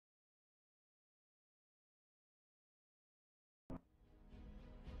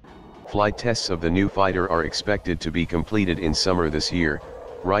Flight tests of the new fighter are expected to be completed in summer this year,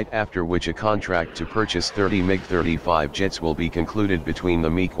 right after which a contract to purchase 30 MiG-35 jets will be concluded between the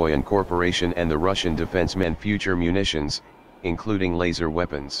Mikoyan Corporation and the Russian defense manufacturer munitions, including laser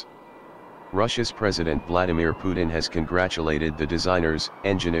weapons. Russia's President Vladimir Putin has congratulated the designers,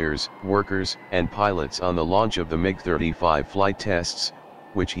 engineers, workers, and pilots on the launch of the MiG-35 flight tests,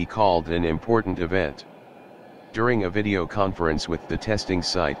 which he called an important event. During a video conference with the testing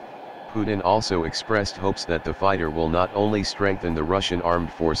site, Putin also expressed hopes that the fighter will not only strengthen the Russian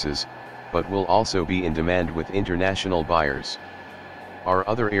armed forces, but will also be in demand with international buyers. Our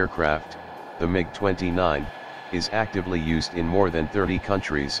other aircraft, the MiG-29, is actively used in more than 30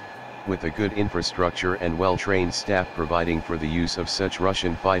 countries, with a good infrastructure and well-trained staff providing for the use of such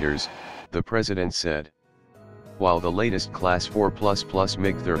Russian fighters, the president said. While the latest Class 4++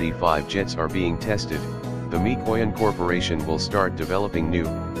 MiG-35 jets are being tested, the Mikoyan Corporation will start developing new,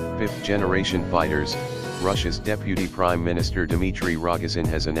 fifth-generation fighters, Russia's Deputy Prime Minister Dmitry Rogozin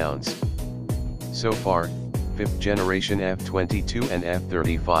has announced. So far, fifth-generation F-22 and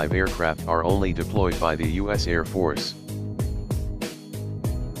F-35 aircraft are only deployed by the U.S. Air Force.